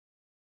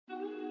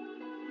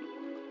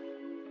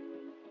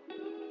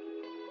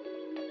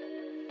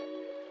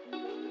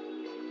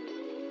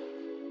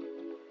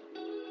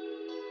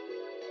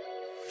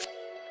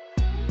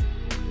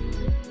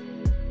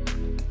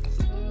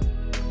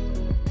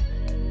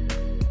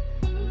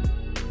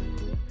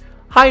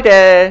Hi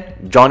there,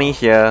 Johnny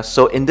here.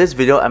 So in this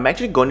video, I'm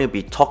actually going to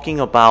be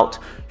talking about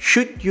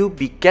should you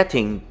be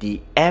getting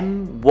the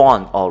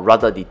M1 or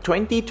rather the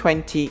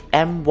 2020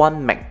 M1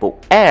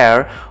 MacBook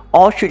Air,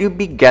 or should you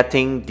be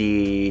getting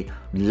the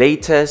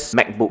latest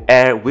MacBook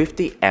Air with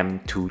the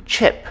M2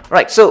 chip.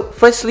 Right, so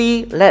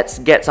firstly, let's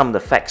get some of the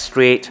facts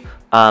straight.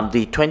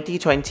 The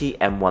 2020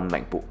 M1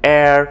 MacBook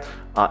Air,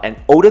 an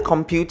older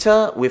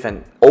computer with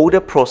an older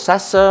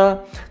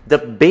processor, the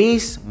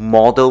base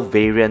model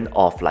variant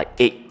of like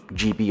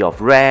 8GB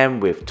of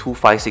RAM with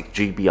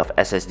 256GB of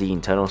SSD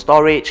internal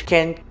storage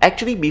can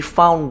actually be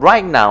found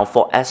right now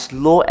for as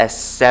low as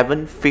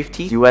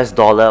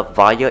 $750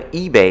 via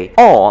eBay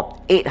or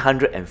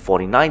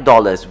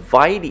 $849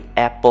 via the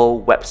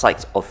Apple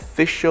website's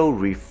official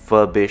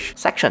refurbished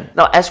section.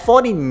 Now, as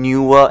for the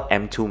newer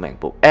M2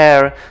 MacBook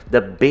Air,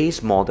 the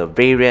base model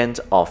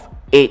variant of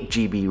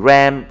 8GB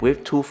RAM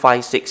with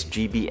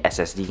 256GB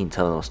SSD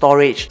internal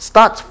storage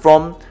starts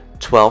from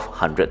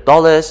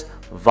 $1,200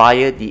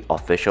 via the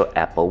official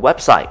Apple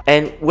website.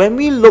 And when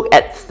we look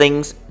at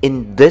things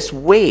in this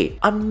way,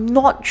 I'm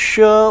not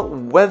sure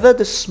whether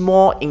the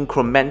small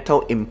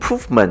incremental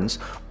improvements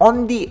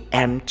on the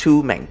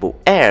M2 MacBook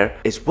Air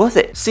is worth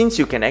it, since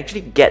you can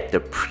actually get the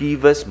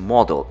previous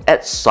model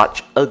at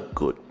such a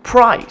good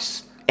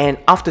price. And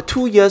after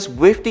 2 years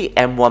with the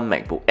M1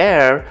 MacBook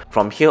Air,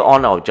 from here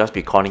on I'll just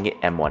be calling it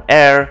M1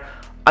 Air,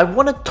 I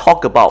want to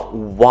talk about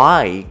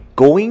why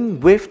going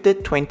with the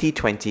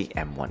 2020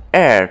 M1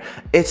 Air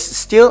is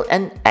still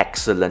an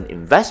excellent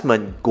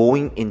investment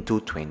going into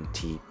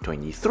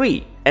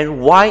 2023,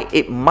 and why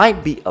it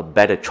might be a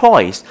better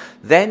choice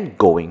than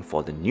going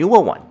for the newer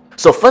one.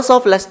 So first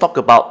off, let's talk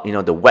about the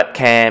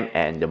webcam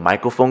and the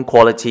microphone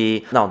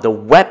quality. Now, the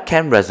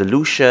webcam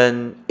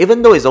resolution,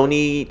 even though it's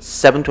only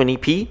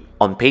 720p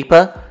on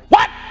paper,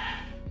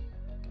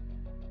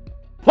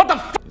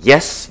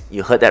 yes,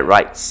 you heard that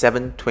right,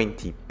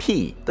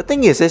 720p. The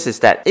thing is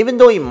that even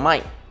though it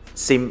might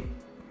seem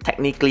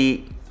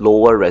technically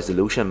lower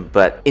resolution,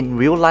 but in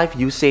real life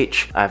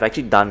usage, I've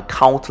actually done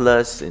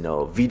countless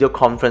video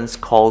conference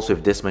calls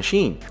with this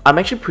machine. I'm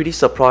actually pretty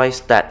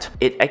surprised that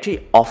it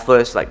actually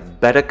offers like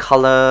better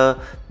color,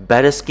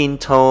 better skin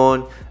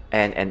tone,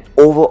 and an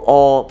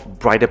overall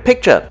brighter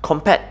picture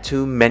compared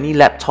to many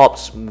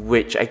laptops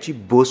which actually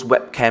boost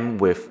webcam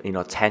with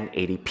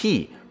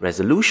 1080p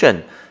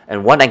resolution.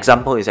 And one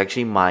example is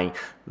actually my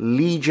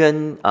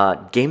Legion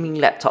gaming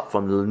laptop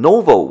from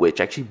Lenovo,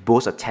 which actually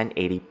boasts a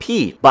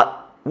 1080p. But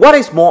what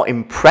is more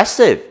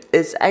impressive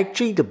is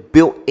actually the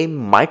built-in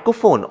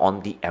microphone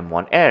on the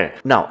M1 Air.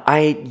 Now,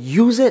 I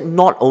use it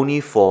not only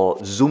for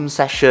Zoom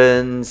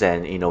sessions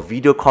and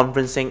video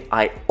conferencing,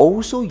 I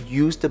also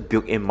use the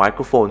built-in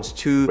microphones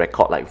to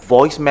record like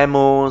voice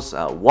memos,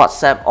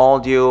 WhatsApp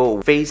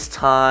audio,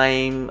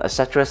 FaceTime,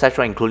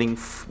 etc., including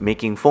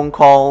making phone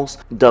calls.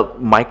 The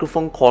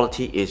microphone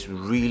quality is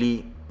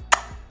really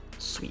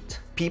sweet.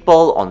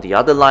 People on the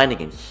other line, they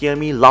can hear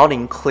me loud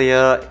and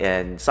clear,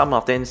 and some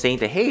of them saying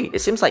that, hey, it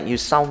seems like you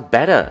sound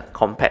better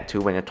compared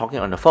to when you're talking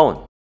on the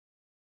phone.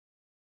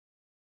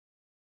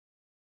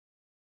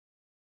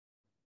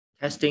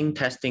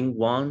 Testing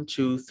 1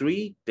 2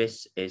 3.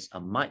 This is a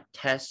mic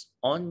test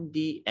on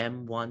the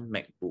M1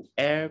 MacBook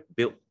Air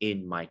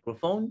built-in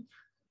microphone.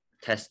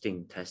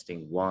 Testing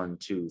 1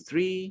 2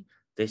 3.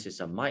 This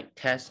is a mic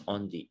test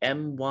on the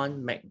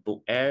M1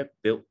 MacBook Air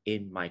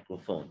built-in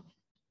microphone.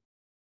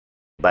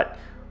 But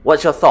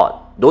what's your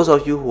thought? Those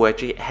of you who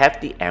actually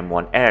have the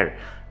M1 Air,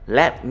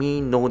 let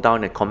me know down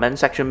in the comment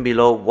section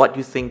below what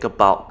you think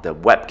about the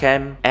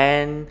webcam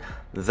and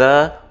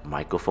the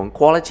microphone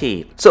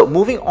quality. So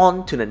moving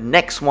on to the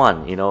next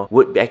one,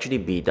 would actually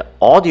be the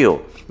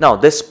audio. Now,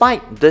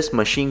 despite this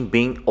machine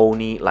being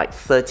only like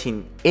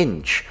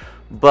 13-inch,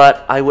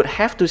 but I would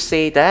have to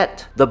say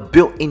that the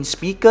built-in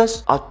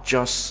speakers are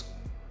just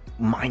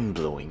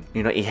mind-blowing.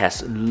 It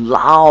has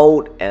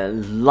loud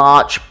and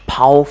large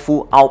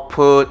powerful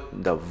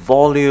output, the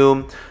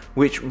volume,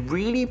 which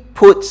really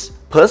puts,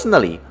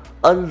 personally,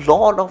 a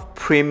lot of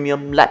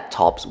premium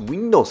laptops,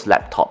 Windows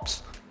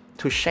laptops,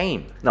 to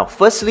shame. Now,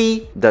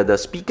 firstly, the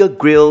speaker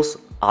grills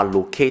are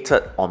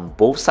located on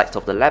both sides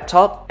of the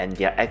laptop, and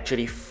they are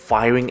actually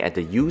firing at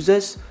the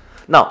users.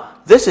 Now,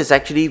 this is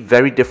actually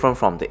very different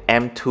from the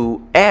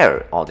M2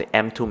 Air or the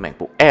M2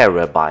 MacBook Air,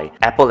 whereby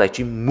Apple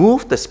actually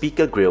moved the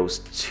speaker grills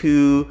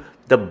to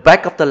the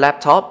back of the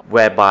laptop,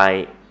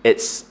 whereby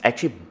it's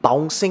actually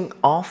bouncing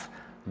off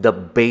the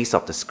base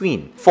of the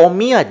screen. For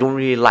me, I don't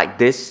really like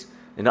this.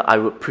 I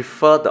would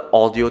prefer the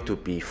audio to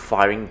be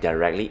firing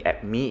directly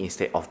at me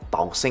instead of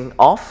bouncing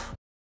off.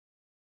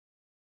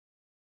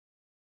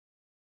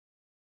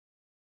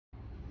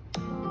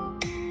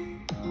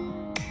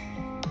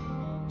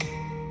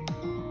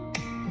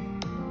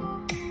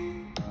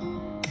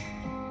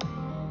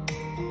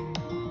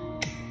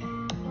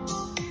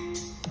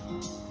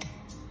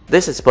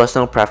 This is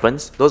personal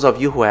preference. Those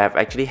of you who have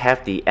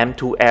the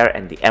M2 Air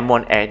and the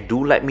M1 Air,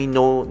 do let me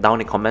know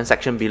down in the comment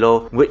section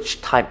below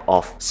which type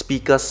of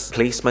speakers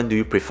placement do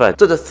you prefer.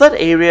 So the third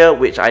area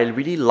which I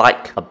really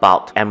like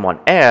about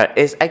M1 Air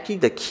is actually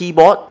the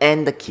keyboard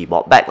and the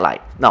keyboard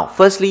backlight. Now,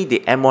 firstly,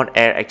 the M1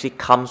 Air actually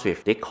comes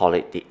with, they call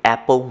it the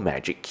Apple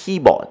Magic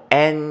Keyboard,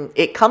 and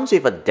it comes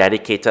with a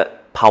dedicated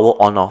power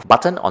on-off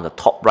button on the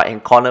top right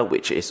hand corner,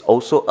 which is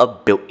also a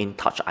built-in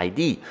Touch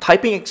ID.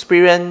 Typing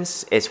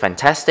experience is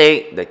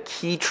fantastic, the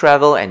key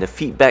travel and the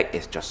feedback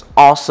is just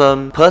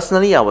awesome.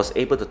 Personally, I was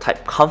able to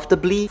type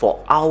comfortably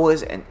for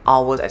hours and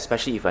hours,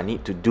 especially if I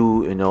need to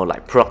do,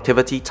 like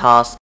productivity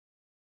tasks.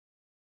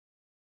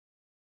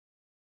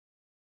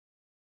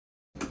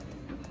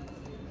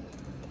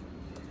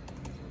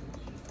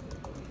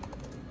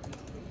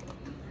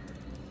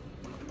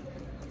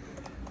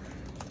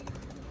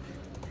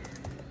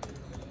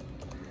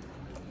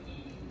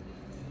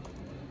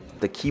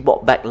 The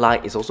keyboard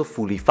backlight is also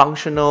fully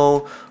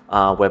functional,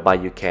 whereby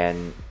you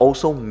can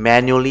also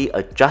manually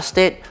adjust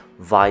it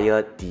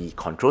via the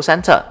control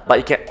center, but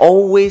you can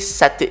always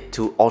set it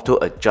to auto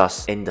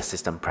adjust in the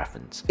system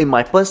preference. In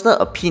my personal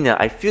opinion,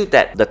 I feel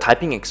that the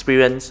typing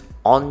experience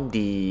on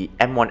the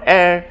M1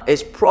 Air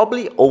is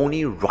probably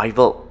only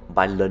rivaled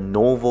by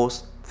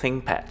Lenovo's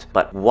ThinkPad.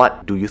 But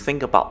what do you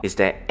think about? Is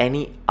there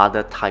any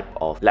other type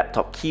of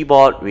laptop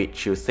keyboard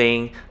which you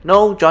think,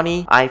 no,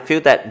 Johnny, I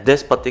feel that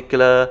this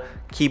particular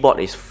keyboard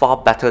is far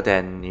better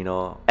than,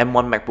 M1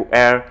 MacBook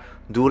Air?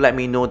 Do let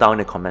me know down in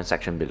the comment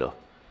section below.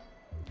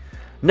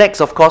 Next,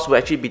 of course, will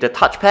actually be the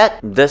touchpad.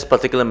 This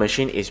particular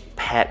machine is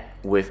paired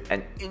with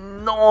an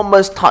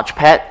enormous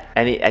touchpad,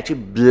 and it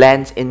actually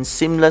blends in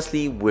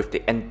seamlessly with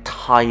the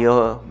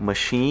entire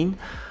machine.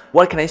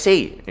 What can I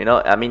say?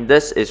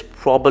 This is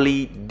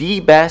probably the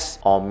best,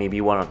 or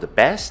maybe one of the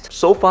best.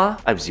 So far,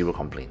 I have zero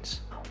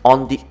complaints.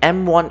 On the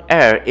M1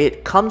 Air,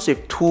 it comes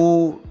with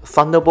two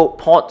Thunderbolt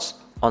ports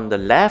on the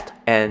left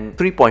and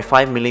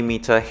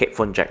 3.5mm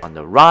headphone jack on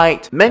the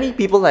right. Many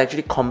people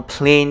actually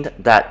complained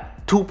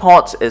that 2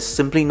 ports is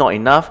simply not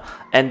enough,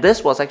 and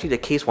this was actually the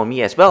case for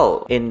me as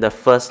well. In the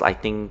first, I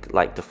think,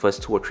 like the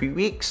first 2 or 3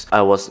 weeks,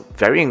 I was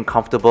very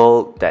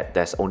uncomfortable that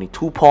there's only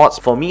 2 ports.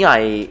 For me,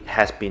 I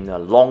has been a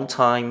long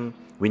time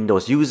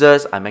Windows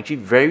users. I'm actually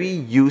very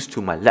used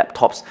to my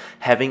laptops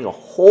having a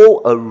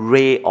whole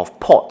array of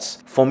ports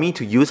for me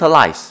to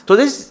utilize. So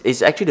this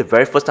is actually the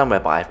very first time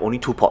whereby I have only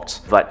 2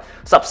 ports. But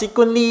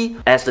subsequently,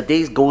 as the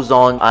days goes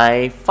on,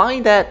 I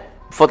find that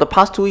for the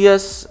past 2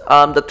 years,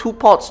 the 2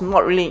 ports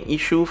not really an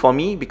issue for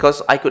me,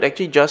 because I could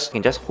actually just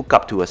hook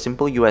up to a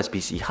simple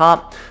USB-C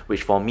hub,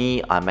 which for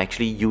me, I'm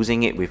actually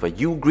using it with a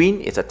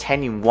Ugreen. It's a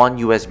 10-in-1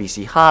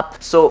 USB-C hub.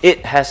 So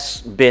it has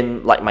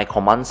been like my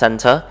command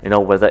center,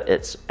 whether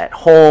it's at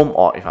home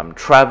or if I'm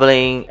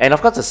traveling. And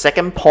of course, the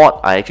second port,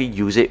 I actually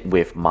use it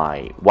with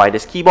my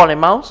wireless keyboard and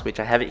mouse,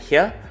 which I have it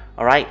here,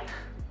 alright?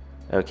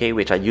 Okay,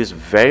 which I use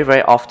very,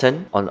 very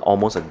often on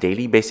almost a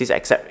daily basis,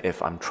 except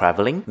if I'm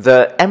traveling.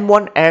 The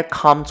M1 Air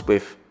comes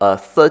with a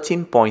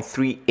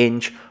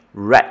 13.3-inch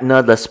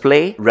Retina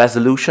display,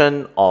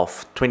 resolution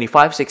of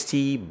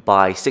 2560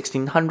 by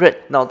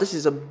 1600. Now, this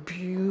is a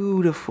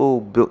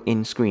beautiful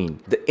built-in screen.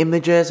 The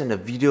images and the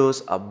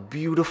videos are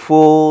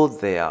beautiful,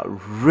 they are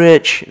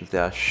rich, they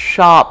are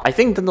sharp. I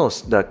think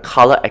the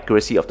color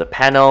accuracy of the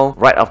panel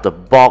right off the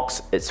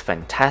box, it's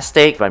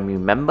fantastic. If I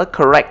remember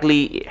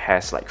correctly, it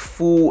has like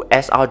full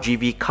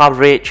sRGB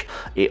coverage.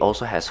 It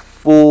also has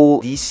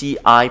full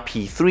DCI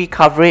P3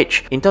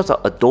 coverage. In terms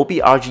of Adobe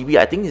RGB,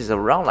 I think it's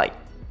around like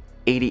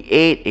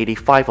 88,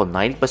 85 or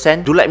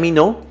 90%. Do let me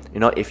know,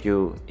 if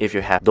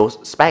you have those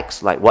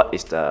specs, like what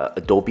is the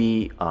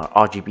Adobe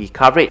RGB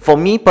coverage. For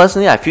me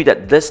personally, I feel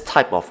that this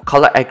type of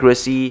color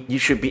accuracy, you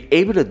should be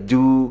able to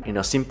do,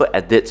 simple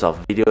edits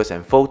of videos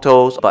and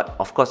photos. But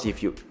of course,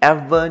 if you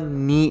ever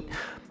need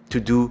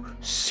to do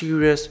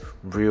serious,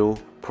 real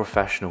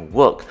professional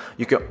work,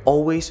 you can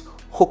always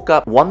hook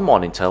up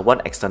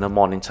one external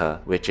monitor,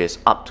 which is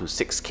up to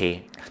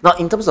 6K. Now,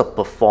 in terms of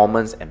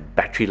performance and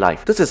battery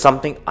life, this is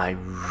something I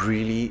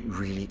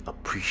really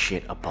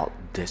appreciate about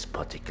this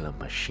particular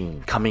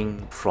machine.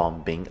 Coming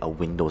from being a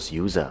Windows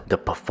user, the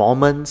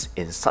performance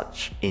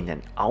in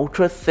an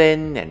ultra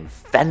thin and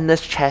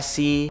fanless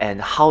chassis,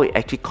 and how it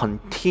actually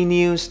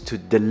continues to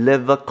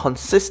deliver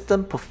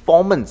consistent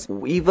performance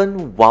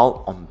even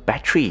while on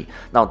battery.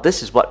 Now,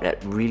 this is what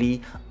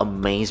really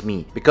amazed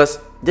me, because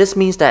this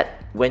means that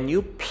when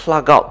you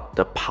plug out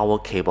the power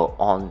cable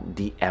on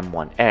the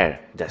M1 Air,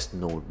 there's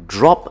no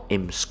drop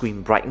in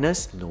screen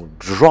brightness, no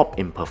drop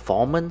in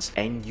performance,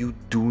 and you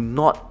do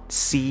not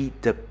see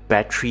the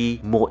battery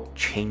mode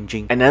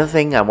changing. Another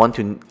thing I want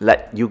to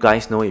let you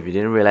guys know, if you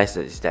didn't realize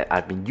this, is that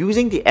I've been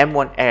using the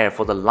M1 Air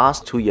for the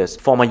last 2 years.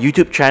 For my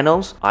YouTube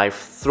channels, I've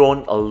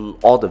thrown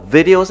all the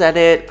videos at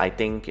it. I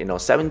think,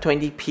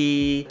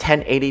 720p,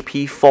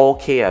 1080p,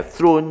 4K I've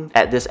thrown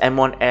at this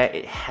M1 Air.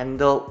 It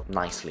handled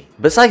nicely.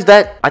 Besides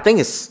that, I think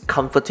it's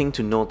comforting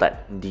to know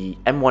that the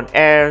M1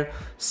 Air,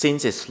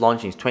 since its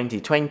launch in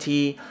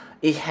 2020,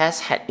 it has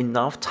had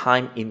enough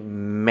time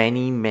in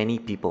many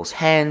people's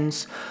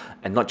hands,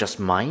 and not just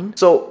mine.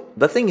 So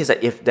the thing is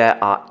that if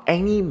there are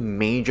any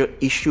major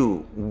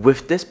issue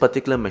with this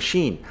particular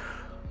machine,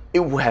 it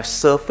would have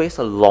surfaced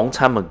a long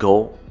time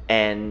ago,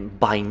 and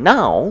by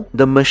now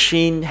the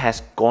machine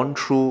has gone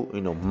through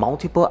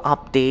multiple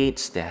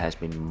updates. There has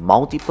been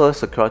multiple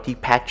security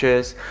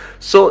patches.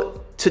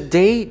 So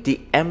today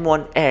the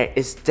M1 Air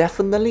is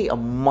definitely a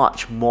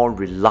much more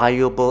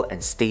reliable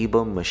and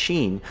stable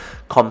machine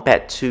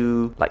compared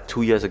to like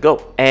 2 years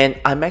ago.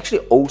 And I'm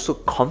actually also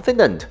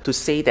confident to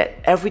say that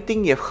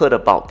everything you've heard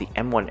about the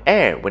M1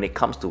 Air when it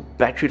comes to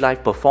battery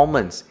life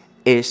performance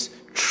is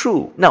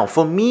true. Now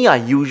for me, I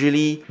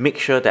usually make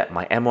sure that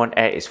my M1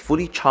 Air is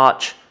fully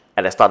charged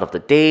at the start of the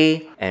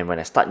day, and when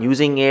I start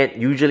using it,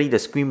 usually the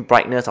screen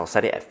brightness I'll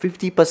set it at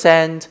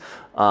 50%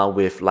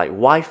 with like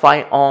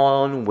Wi-Fi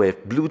on,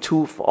 with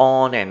Bluetooth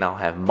on, and I'll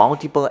have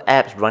multiple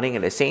apps running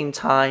at the same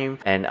time,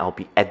 and I'll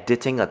be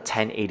editing a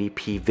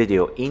 1080p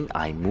video in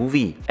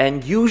iMovie.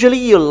 And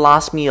usually it'll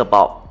last me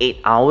about 8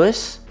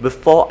 hours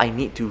before I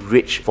need to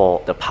reach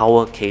for the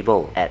power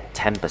cable at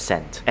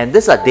 10%. And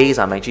these are days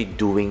I'm actually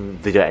doing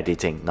video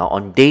editing. Now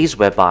on days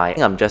whereby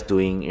I'm just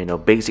doing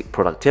basic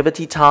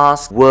productivity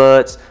tasks,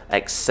 words,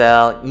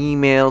 Excel,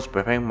 emails,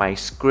 preparing my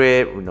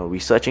script,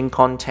 researching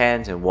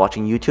content and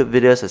watching YouTube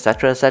videos,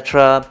 etc.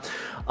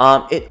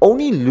 It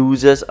only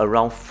loses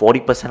around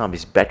 40% of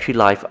its battery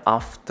life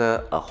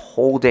after a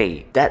whole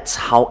day. That's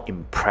how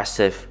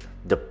impressive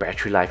the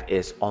battery life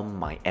is on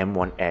my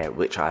M1 Air,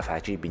 which I've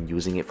actually been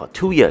using it for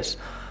 2 years.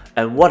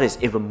 And what is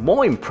even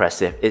more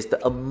impressive is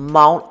the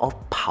amount of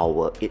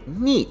power it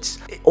needs.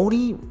 It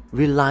only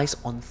relies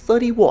on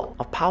 30 watt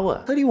of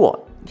power. 30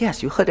 watt.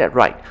 Yes, you heard that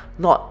right.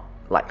 Not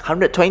like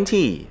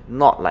 120,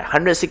 not like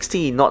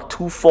 160, not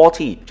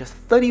 240, just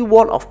 30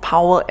 watt of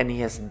power, and it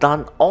has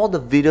done all the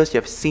videos you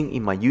have seen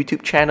in my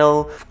YouTube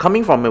channel.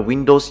 Coming from a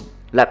Windows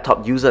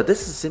laptop user,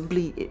 this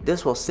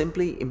was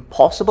simply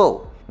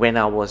impossible when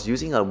I was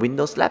using a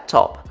Windows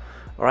laptop.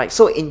 Alright,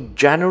 so in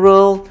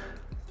general,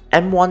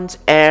 M1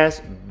 Air's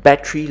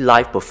battery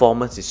life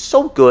performance is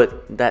so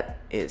good that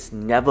it's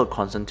never a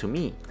concern to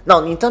me.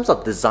 Now in terms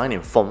of design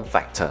and form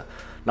factor,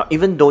 now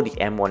even though the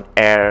M1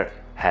 Air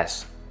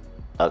has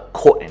a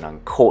quote and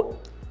unquote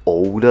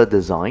older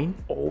design,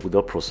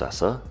 older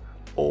processor,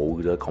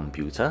 older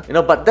computer,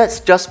 but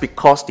that's just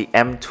because the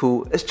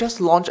M2 is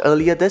just launched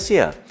earlier this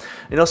year,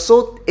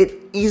 so it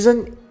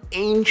isn't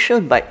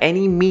ancient by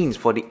any means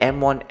for the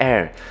M1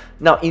 Air.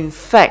 Now in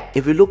fact,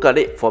 if you look at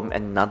it from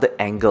another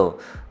angle,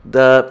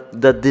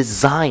 the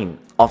design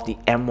of the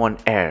M1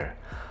 Air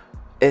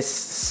is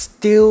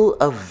still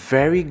a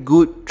very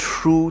good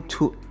true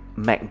to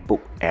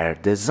MacBook Air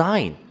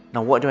design.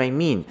 Now what do I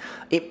mean?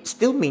 It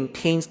still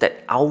maintains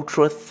that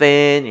ultra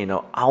thin,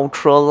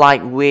 ultra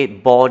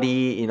lightweight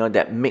body,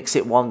 that makes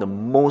it one of the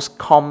most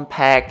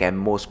compact and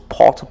most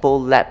portable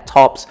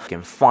laptops you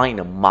can find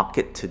in the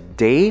market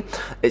today.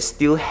 It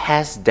still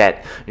has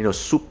that,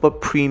 super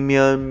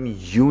premium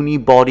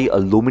unibody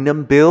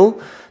aluminum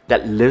build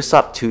that lives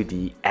up to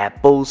the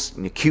Apple's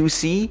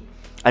QC.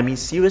 I mean,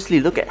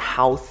 seriously, look at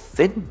how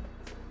thin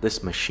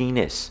this machine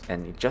is,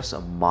 and it's just a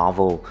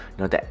marvel,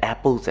 that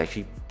Apple's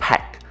actually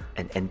packed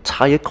an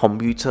entire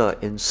computer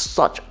in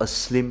such a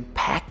slim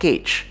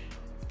package,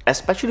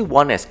 especially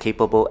one as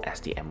capable as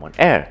the M1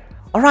 Air.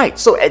 Alright,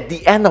 so at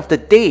the end of the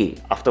day,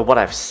 after what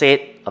I've said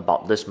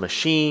about this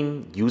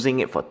machine, using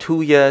it for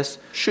 2 years,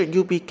 should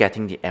you be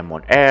getting the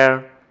M1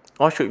 Air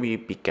or should we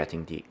be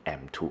getting the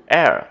M2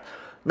 Air?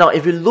 Now,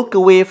 if you look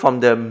away from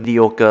the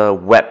mediocre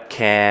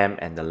webcam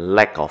and the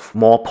lack of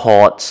more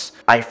ports,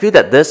 I feel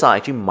that these are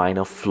actually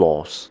minor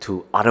flaws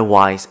to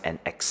otherwise an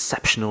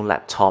exceptional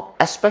laptop,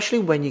 especially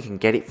when you can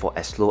get it for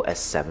as low as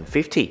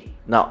 $750.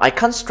 Now, I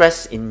can't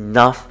stress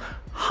enough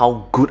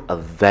how good a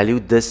value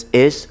this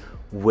is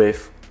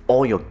with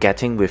all you're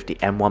getting with the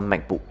M1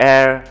 MacBook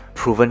Air,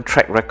 proven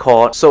track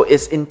record. So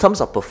it's in terms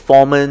of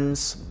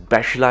performance,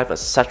 battery life,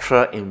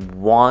 etc. in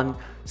one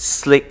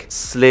slick,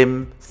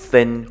 slim,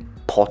 thin,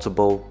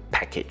 portable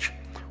package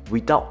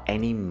without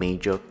any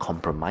major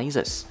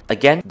compromises.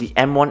 Again, the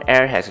M1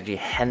 Air has actually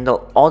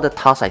handled all the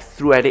tasks I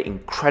threw at it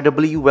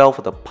incredibly well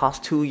for the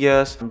past 2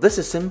 years. This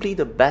is simply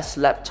the best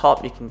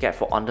laptop you can get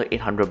for under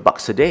 800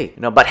 bucks a day.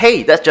 But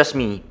hey, that's just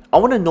me. I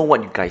want to know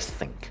what you guys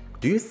think.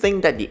 Do you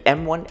think that the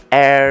M1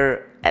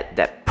 Air at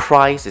that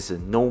price is a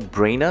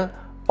no-brainer,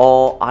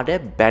 or are there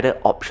better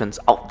options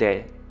out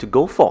there to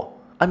go for?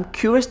 I'm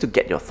curious to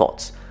get your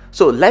thoughts.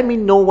 So let me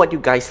know what you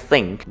guys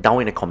think down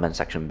in the comment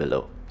section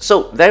below.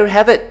 So there you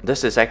have it.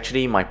 This is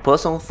actually my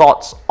personal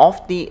thoughts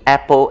of the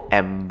Apple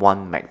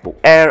M1 MacBook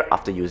Air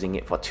after using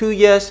it for 2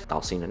 years.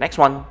 I'll see you in the next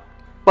one.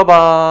 Bye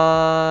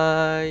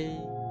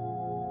bye.